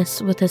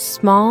darkness with his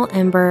small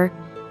ember,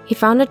 he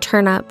found a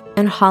turnip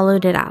and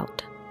hollowed it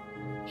out.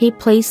 He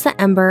placed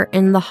the ember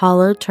in the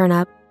hollowed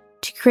turnip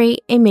to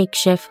create a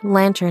makeshift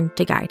lantern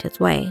to guide his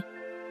way.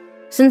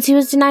 Since he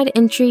was denied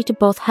entry to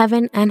both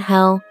heaven and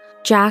hell,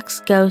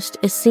 Jack's ghost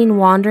is seen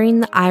wandering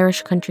the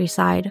Irish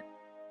countryside.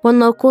 When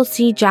locals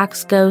see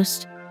Jack's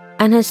ghost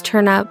and his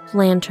turnip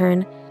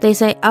lantern, they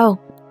say, "Oh,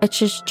 it's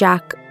just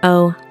Jack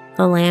O'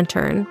 the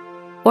Lantern,"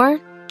 or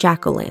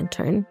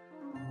Jack-o'-lantern.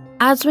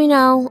 As we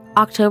know,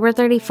 October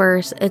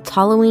 31st, it's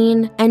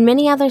Halloween, and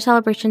many other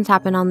celebrations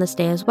happen on this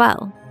day as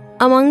well.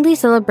 Among these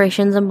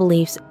celebrations and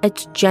beliefs,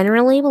 it's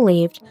generally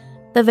believed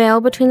the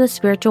veil between the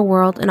spiritual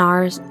world and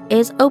ours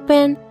is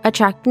open,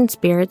 attracting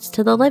spirits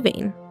to the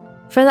living.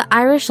 For the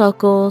Irish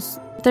locals,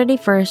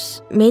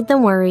 31st made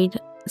them worried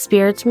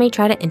spirits may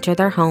try to enter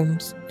their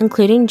homes,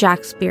 including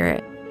Jack's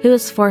spirit, who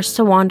was forced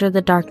to wander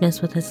the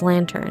darkness with his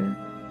lantern.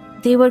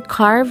 They would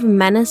carve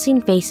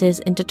menacing faces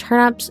into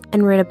turnips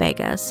and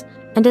rutabagas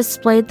and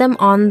displayed them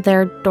on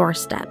their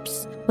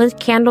doorsteps, with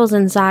candles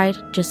inside,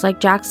 just like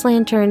Jack's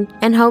lantern,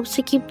 in hopes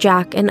to keep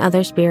Jack and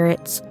other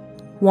spirits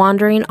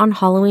wandering on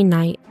Halloween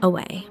night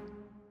away.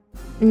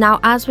 Now,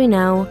 as we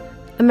know,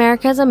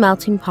 America is a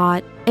melting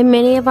pot, and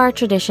many of our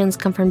traditions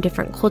come from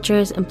different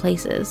cultures and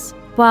places.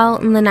 While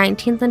in the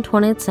 19th and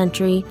 20th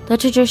century, the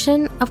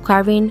tradition of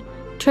carving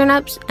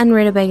turnips and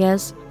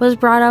rutabagas was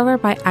brought over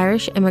by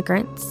Irish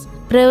immigrants,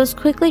 but it was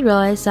quickly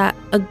realized that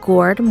a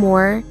gourd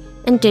more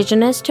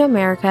indigenous to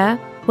America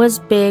was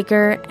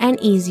bigger and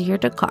easier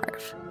to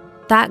carve.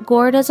 That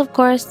gourd is, of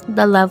course,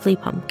 the lovely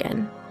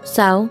pumpkin.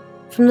 So,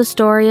 from the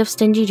story of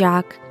Stingy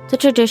Jack, the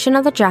tradition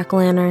of the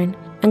jack-o'-lantern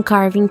and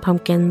carving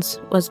pumpkins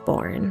was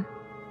born.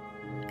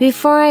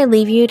 Before I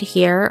leave you to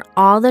hear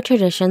all the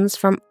traditions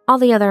from all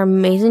the other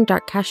amazing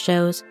Darkcast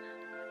shows,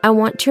 I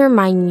want to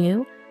remind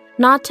you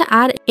not to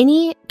add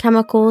any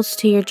chemicals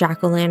to your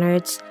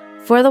jack-o'-lanterns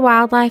for the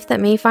wildlife that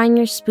may find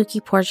your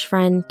spooky porch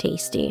friend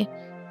tasty.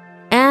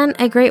 And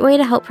a great way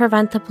to help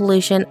prevent the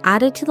pollution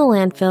added to the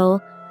landfill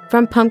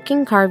from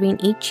pumpkin carving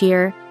each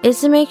year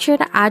is to make sure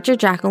to add your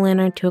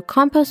jack-o'-lantern to a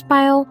compost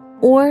pile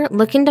or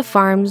look into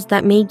farms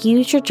that may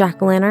use your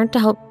jack-o'-lantern to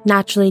help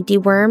naturally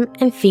deworm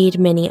and feed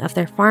many of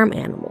their farm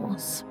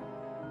animals.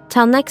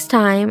 Till next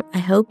time, I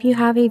hope you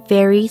have a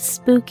very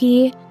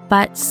spooky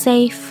but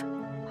safe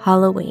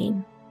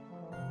Halloween.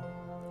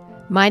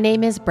 My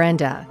name is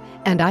Brenda,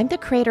 and I'm the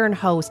creator and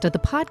host of the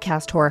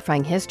podcast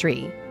Horrifying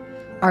History.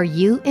 Are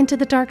you into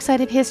the dark side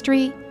of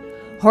history?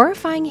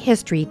 Horrifying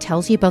History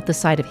tells you about the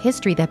side of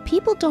history that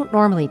people don't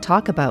normally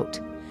talk about.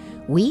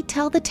 We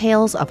tell the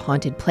tales of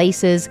haunted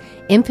places,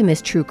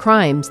 infamous true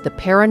crimes, the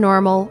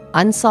paranormal,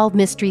 unsolved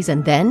mysteries,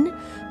 and then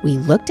we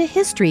look to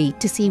history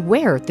to see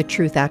where the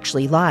truth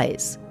actually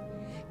lies.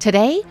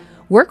 Today,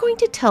 we're going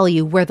to tell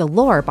you where the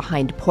lore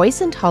behind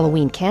poisoned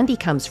Halloween candy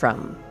comes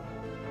from.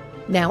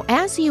 Now,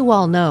 as you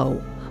all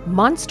know,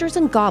 monsters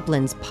and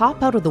goblins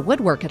pop out of the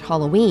woodwork at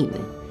Halloween.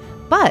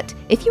 But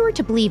if you were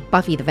to believe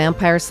Buffy the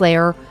Vampire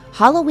Slayer,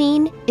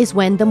 Halloween is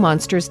when the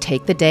monsters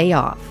take the day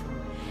off.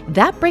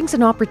 That brings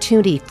an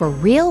opportunity for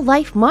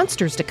real-life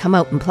monsters to come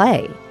out and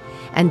play.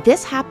 And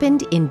this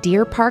happened in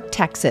Deer Park,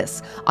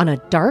 Texas, on a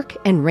dark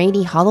and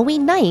rainy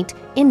Halloween night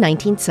in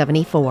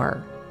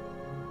 1974.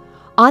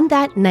 On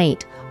that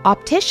night,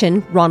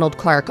 optician Ronald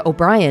Clark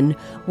O'Brien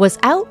was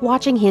out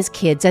watching his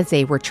kids as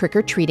they were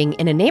trick-or-treating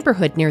in a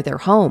neighborhood near their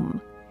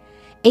home.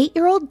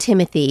 8-year-old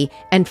Timothy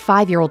and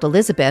 5-year-old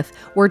Elizabeth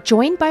were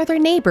joined by their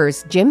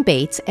neighbors Jim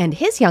Bates and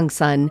his young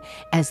son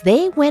as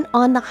they went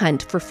on the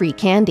hunt for free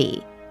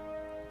candy.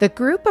 The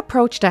group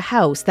approached a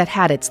house that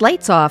had its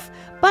lights off,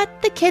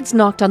 but the kids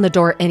knocked on the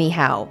door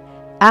anyhow.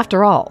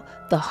 After all,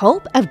 the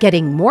hope of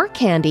getting more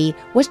candy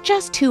was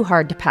just too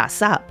hard to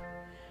pass up.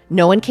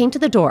 No one came to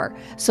the door,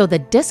 so the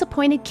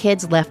disappointed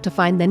kids left to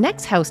find the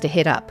next house to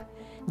hit up.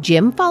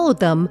 Jim followed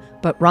them,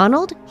 but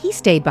Ronald, he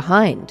stayed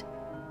behind.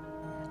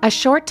 A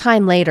short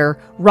time later,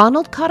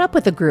 Ronald caught up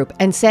with the group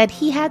and said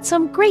he had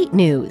some great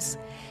news.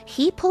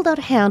 He pulled out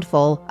a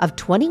handful of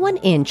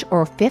 21-inch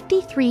or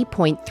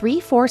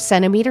 53.34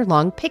 centimeter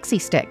long pixie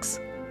sticks.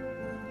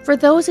 For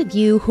those of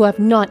you who have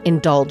not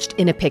indulged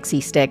in a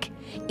pixie stick,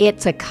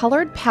 it's a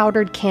colored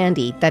powdered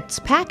candy that's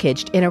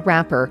packaged in a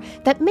wrapper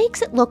that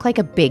makes it look like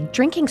a big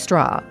drinking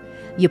straw.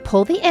 You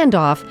pull the end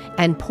off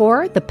and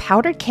pour the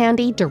powdered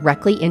candy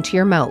directly into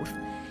your mouth.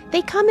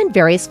 They come in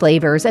various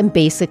flavors, and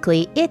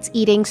basically it's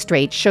eating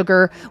straight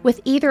sugar with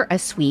either a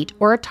sweet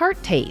or a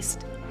tart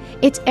taste.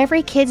 It's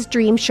every kid's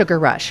dream sugar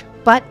rush,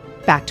 but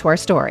back to our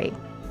story.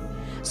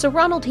 So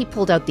Ronald, he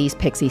pulled out these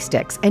pixie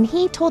sticks and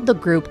he told the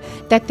group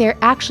that there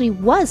actually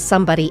was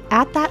somebody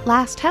at that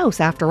last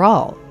house after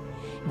all.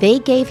 They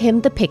gave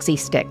him the pixie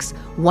sticks,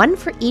 one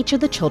for each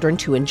of the children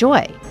to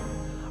enjoy.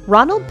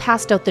 Ronald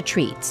passed out the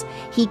treats.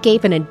 He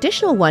gave an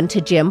additional one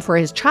to Jim for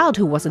his child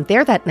who wasn't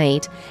there that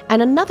night,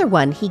 and another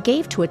one he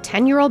gave to a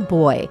 10-year-old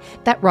boy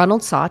that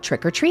Ronald saw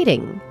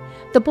trick-or-treating.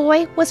 The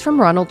boy was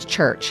from Ronald's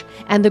church,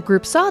 and the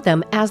group saw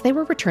them as they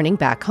were returning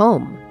back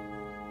home.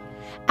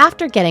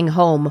 After getting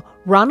home,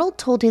 Ronald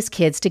told his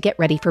kids to get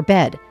ready for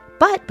bed,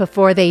 but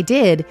before they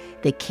did,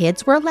 the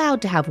kids were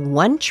allowed to have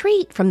one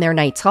treat from their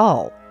night's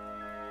haul.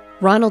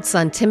 Ronald's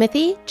son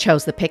Timothy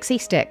chose the pixie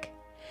stick.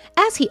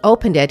 As he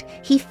opened it,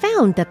 he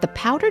found that the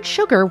powdered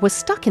sugar was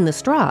stuck in the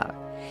straw.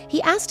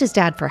 He asked his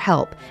dad for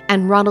help,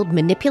 and Ronald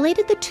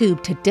manipulated the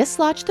tube to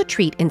dislodge the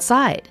treat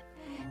inside.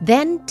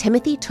 Then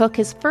Timothy took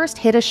his first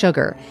hit of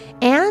sugar,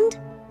 and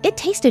it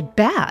tasted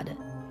bad.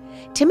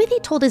 Timothy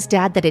told his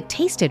dad that it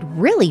tasted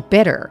really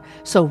bitter,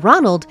 so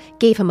Ronald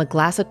gave him a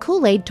glass of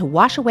Kool-Aid to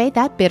wash away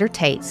that bitter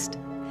taste.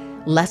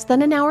 Less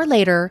than an hour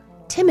later,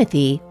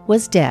 Timothy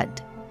was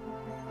dead.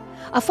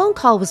 A phone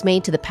call was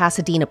made to the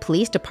Pasadena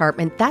Police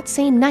Department that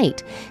same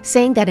night,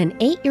 saying that an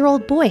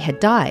 8-year-old boy had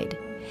died.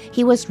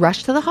 He was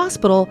rushed to the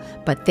hospital,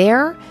 but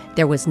there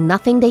was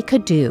nothing they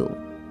could do.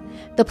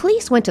 The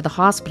police went to the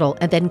hospital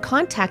and then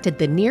contacted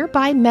the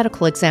nearby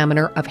medical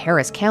examiner of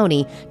Harris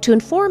County to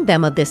inform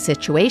them of this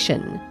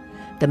situation.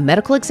 The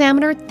medical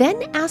examiner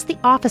then asked the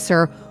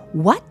officer,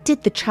 what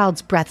did the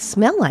child's breath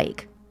smell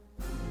like?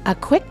 A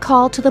quick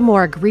call to the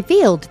morgue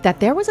revealed that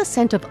there was a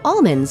scent of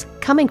almonds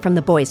coming from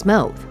the boy's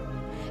mouth.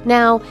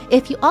 Now,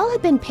 if you all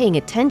have been paying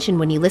attention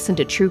when you listen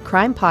to true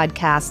crime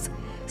podcasts,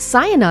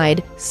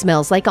 cyanide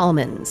smells like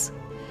almonds.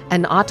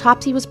 An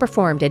autopsy was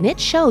performed and it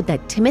showed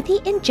that Timothy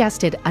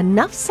ingested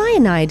enough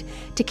cyanide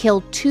to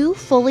kill 2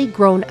 fully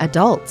grown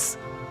adults.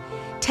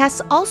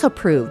 Tests also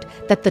proved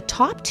that the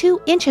top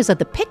 2 inches of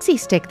the pixie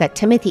stick that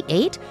Timothy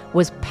ate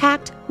was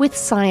packed with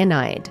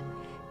cyanide.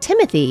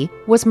 Timothy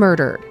was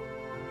murdered.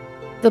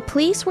 The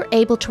police were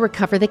able to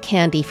recover the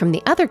candy from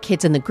the other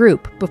kids in the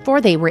group before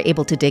they were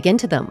able to dig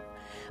into them.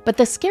 But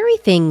the scary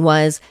thing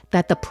was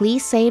that the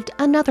police saved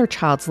another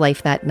child's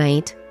life that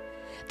night.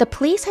 The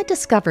police had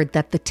discovered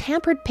that the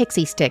tampered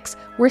pixie sticks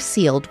were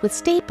sealed with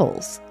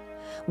staples.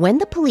 When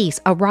the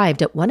police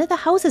arrived at one of the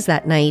houses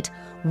that night,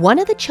 one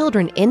of the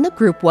children in the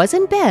group was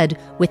in bed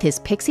with his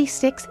pixie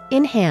sticks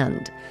in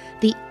hand.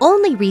 The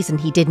only reason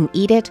he didn't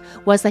eat it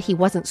was that he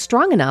wasn't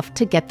strong enough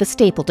to get the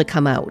staple to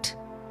come out.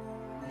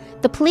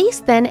 The police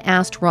then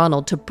asked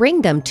Ronald to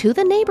bring them to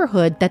the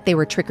neighborhood that they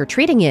were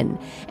trick-or-treating in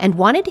and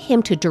wanted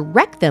him to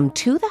direct them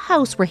to the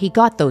house where he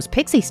got those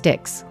pixie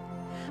sticks.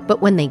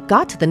 But when they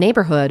got to the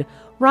neighborhood,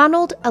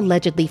 Ronald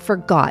allegedly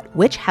forgot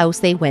which house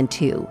they went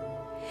to.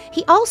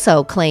 He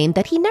also claimed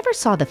that he never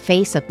saw the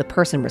face of the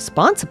person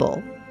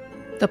responsible.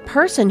 The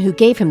person who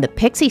gave him the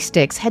pixie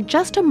sticks had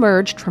just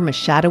emerged from a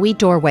shadowy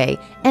doorway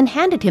and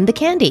handed him the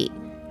candy.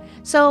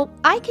 So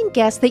I can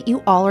guess that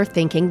you all are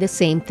thinking the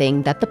same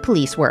thing that the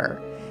police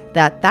were.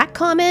 That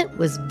comment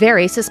was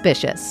very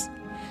suspicious.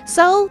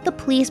 So the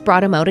police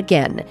brought him out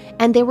again,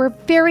 and they were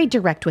very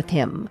direct with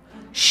him.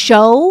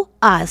 Show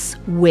us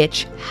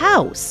which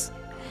house.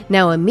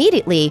 Now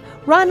immediately,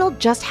 Ronald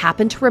just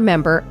happened to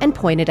remember and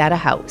pointed at a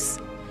house.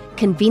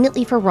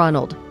 Conveniently for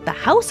Ronald, the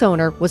house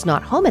owner was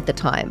not home at the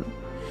time.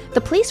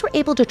 The police were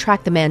able to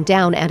track the man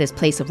down at his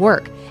place of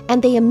work,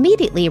 and they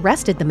immediately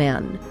arrested the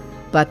man.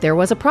 But there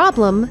was a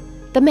problem.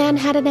 The man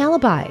had an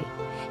alibi.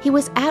 He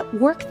was at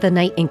work the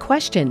night in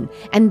question,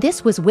 and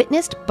this was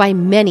witnessed by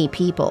many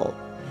people.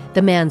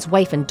 The man's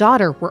wife and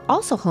daughter were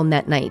also home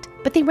that night,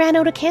 but they ran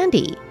out of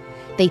candy.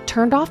 They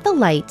turned off the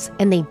lights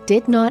and they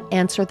did not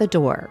answer the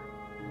door.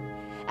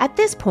 At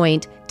this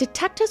point,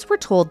 detectives were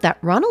told that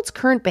Ronald's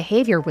current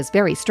behavior was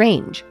very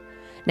strange.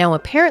 Now,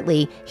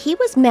 apparently, he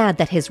was mad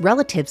that his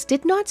relatives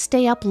did not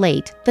stay up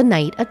late the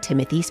night of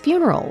Timothy's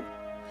funeral.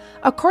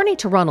 According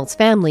to Ronald's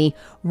family,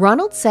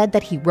 Ronald said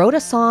that he wrote a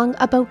song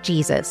about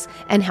Jesus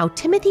and how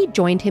Timothy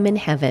joined him in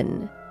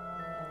heaven.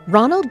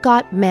 Ronald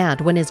got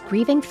mad when his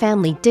grieving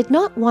family did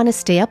not want to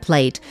stay up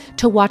late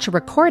to watch a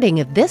recording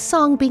of this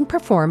song being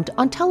performed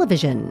on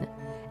television.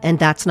 And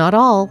that's not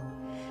all.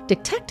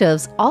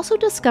 Detectives also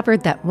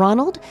discovered that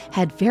Ronald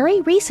had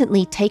very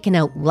recently taken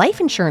out life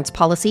insurance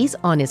policies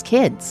on his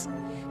kids.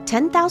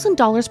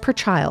 $10,000 per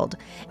child,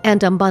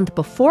 and a month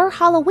before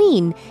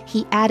Halloween,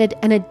 he added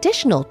an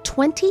additional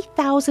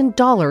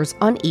 $20,000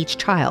 on each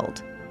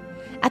child.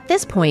 At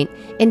this point,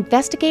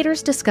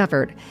 investigators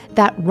discovered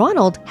that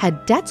Ronald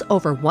had debts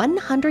over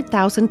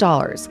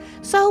 $100,000,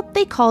 so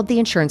they called the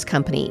insurance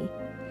company.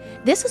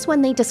 This is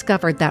when they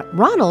discovered that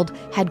Ronald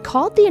had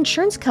called the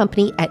insurance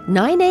company at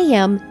 9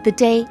 a.m. the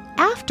day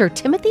after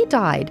Timothy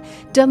died,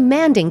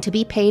 demanding to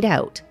be paid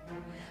out.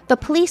 The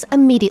police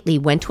immediately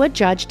went to a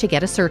judge to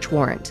get a search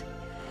warrant.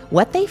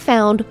 What they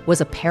found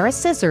was a pair of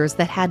scissors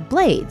that had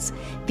blades.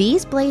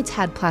 These blades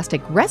had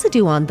plastic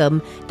residue on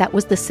them that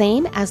was the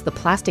same as the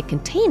plastic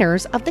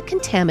containers of the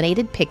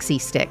contaminated pixie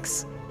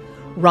sticks.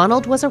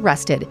 Ronald was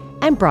arrested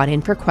and brought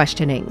in for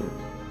questioning.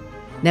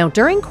 Now,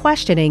 during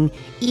questioning,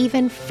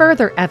 even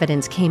further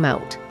evidence came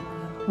out.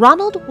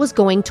 Ronald was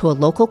going to a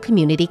local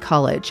community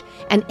college,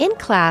 and in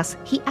class,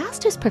 he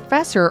asked his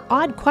professor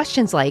odd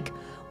questions like,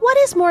 "What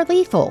is more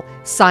lethal,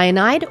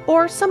 cyanide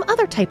or some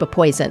other type of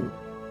poison?"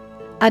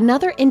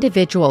 Another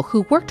individual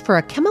who worked for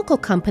a chemical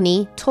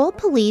company told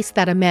police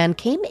that a man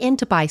came in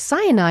to buy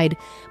cyanide,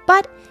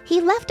 but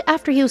he left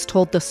after he was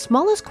told the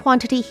smallest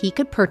quantity he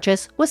could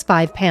purchase was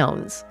 5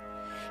 pounds.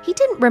 He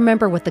didn't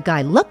remember what the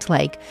guy looked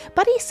like,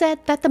 but he said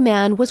that the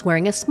man was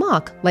wearing a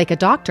smock like a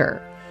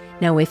doctor.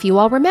 Now, if you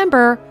all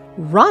remember,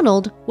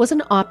 Ronald was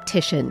an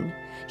optician.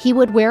 He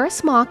would wear a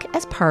smock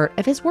as part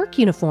of his work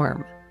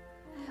uniform.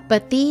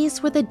 But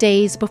these were the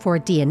days before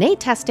DNA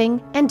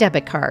testing and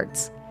debit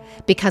cards.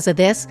 Because of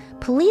this,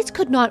 police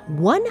could not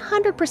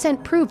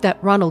 100% prove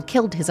that Ronald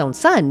killed his own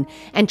son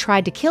and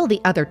tried to kill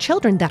the other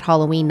children that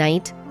Halloween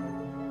night.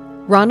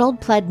 Ronald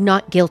pled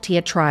not guilty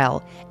at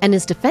trial, and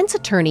his defense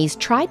attorneys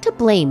tried to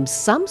blame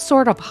some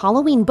sort of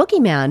Halloween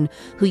boogeyman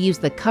who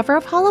used the cover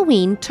of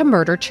Halloween to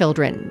murder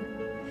children.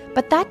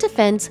 But that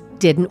defense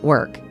didn't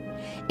work.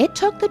 It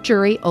took the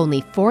jury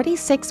only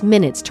 46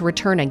 minutes to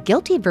return a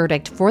guilty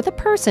verdict for the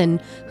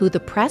person who the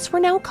press were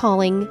now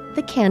calling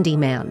the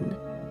Candyman.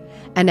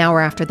 An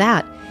hour after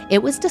that,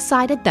 it was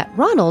decided that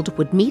Ronald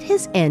would meet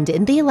his end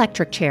in the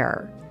electric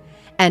chair.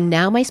 And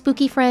now, my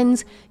spooky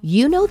friends,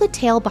 you know the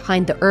tale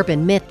behind the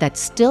urban myth that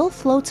still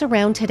floats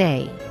around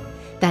today.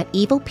 That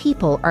evil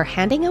people are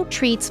handing out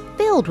treats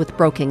filled with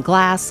broken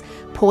glass,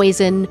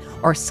 poison,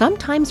 or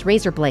sometimes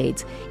razor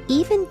blades,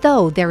 even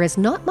though there is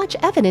not much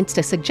evidence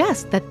to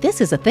suggest that this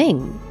is a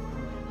thing.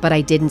 But I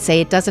didn't say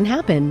it doesn't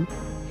happen.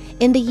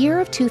 In the year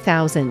of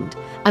 2000,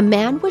 a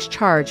man was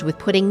charged with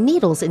putting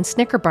needles in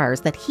Snicker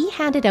bars that he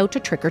handed out to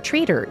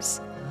trick-or-treaters.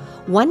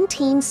 One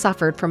teen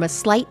suffered from a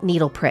slight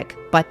needle prick,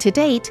 but to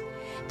date,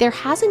 there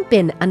hasn't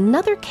been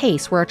another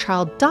case where a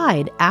child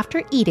died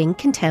after eating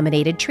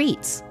contaminated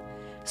treats.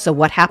 So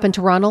what happened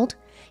to Ronald?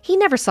 He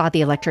never saw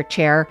the electric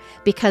chair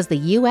because the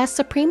U.S.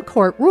 Supreme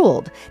Court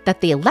ruled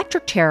that the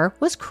electric chair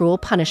was cruel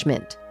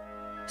punishment.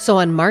 So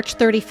on March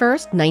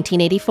 31st,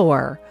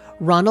 1984,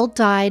 Ronald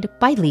died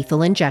by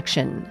lethal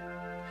injection.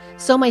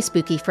 So my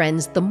spooky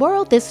friends, the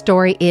moral of this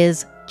story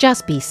is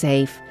just be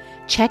safe.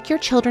 Check your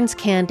children's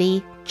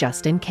candy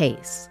just in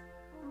case.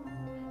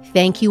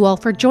 Thank you all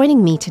for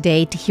joining me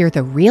today to hear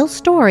the real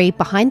story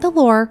behind the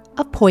lore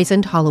of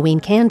poisoned Halloween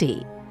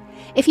candy.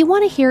 If you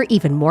want to hear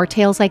even more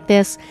tales like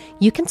this,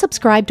 you can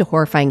subscribe to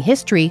Horrifying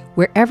History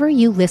wherever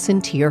you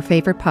listen to your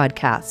favorite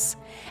podcasts.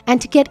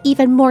 And to get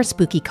even more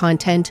spooky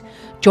content,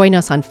 join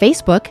us on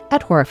Facebook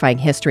at Horrifying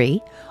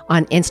History,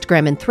 on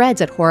Instagram and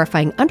Threads at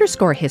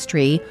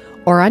Horrifying_History,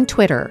 or on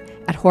Twitter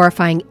at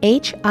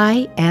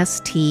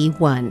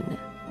HorrifyingHIST1.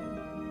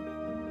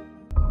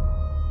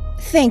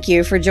 Thank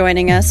you for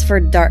joining us for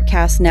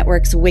Darkcast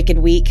Network's Wicked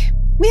Week.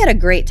 We had a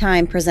great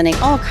time presenting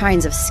all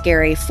kinds of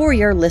scary for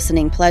your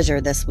listening pleasure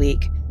this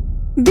week.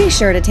 Be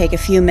sure to take a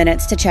few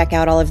minutes to check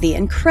out all of the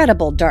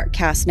incredible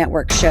Darkcast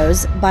Network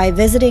shows by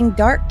visiting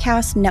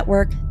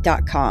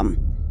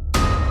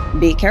darkcastnetwork.com.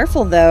 Be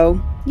careful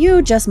though,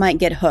 you just might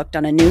get hooked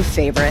on a new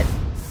favorite.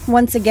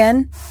 Once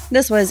again,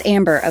 this was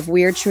Amber of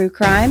Weird True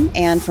Crime,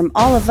 and from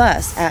all of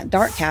us at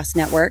Darkcast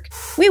Network,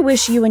 we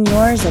wish you and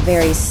yours a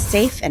very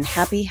safe and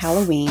happy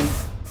Halloween.